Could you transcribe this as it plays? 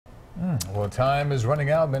Well, time is running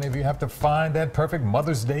out. Many of you have to find that perfect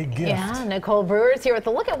Mother's Day gift. Yeah, Nicole Brewer is here with a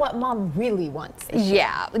look at what mom really wants.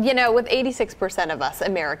 Yeah, you know, with 86% of us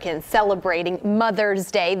Americans celebrating Mother's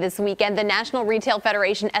Day this weekend, the National Retail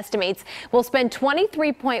Federation estimates we'll spend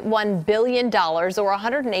 $23.1 billion or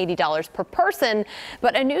 $180 per person.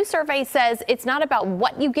 But a new survey says it's not about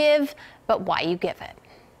what you give, but why you give it.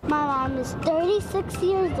 My mom is 36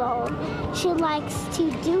 years old. She likes to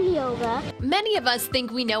do yoga. Many of us think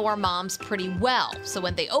we know our moms pretty well, so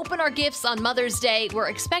when they open our gifts on Mother's Day, we're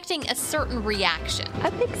expecting a certain reaction. A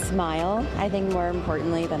big smile, I think, more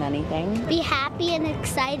importantly than anything. Be happy and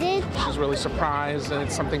excited. She's really surprised and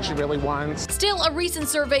it's something she really wants. Still, a recent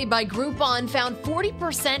survey by Groupon found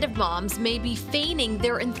 40% of moms may be feigning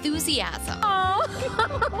their enthusiasm.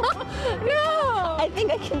 No! I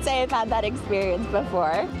think I can say I've had that experience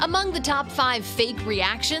before. Among the top 5 fake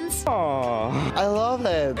reactions, Oh, I love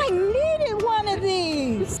it. I needed one of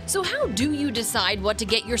these. so how do you decide what to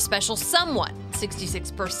get your special someone?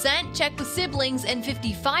 66% check with siblings and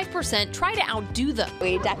 55% try to outdo them.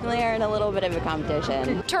 We definitely are in a little bit of a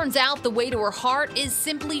competition. Turns out the way to her heart is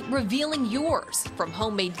simply revealing yours. From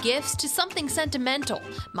homemade gifts to something sentimental.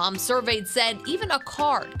 Moms surveyed said even a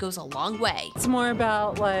card goes a long way. It's more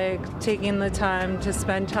about like taking the time to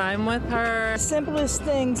spend time with her. Simplest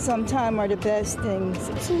things sometimes are the best things.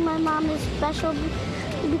 See, my mom is special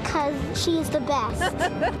because she is the best.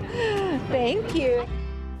 Thank you.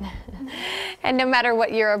 And no matter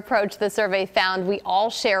what your approach, the survey found we all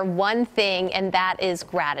share one thing, and that is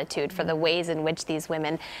gratitude for the ways in which these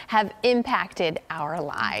women have impacted our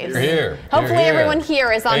lives. Here. Hopefully everyone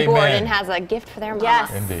here is on board Amen. and has a gift for their mom.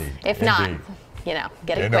 Yes. Indeed. If not, Indeed. you know,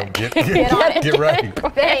 get it quick. Get on it. Get ready.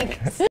 Thanks.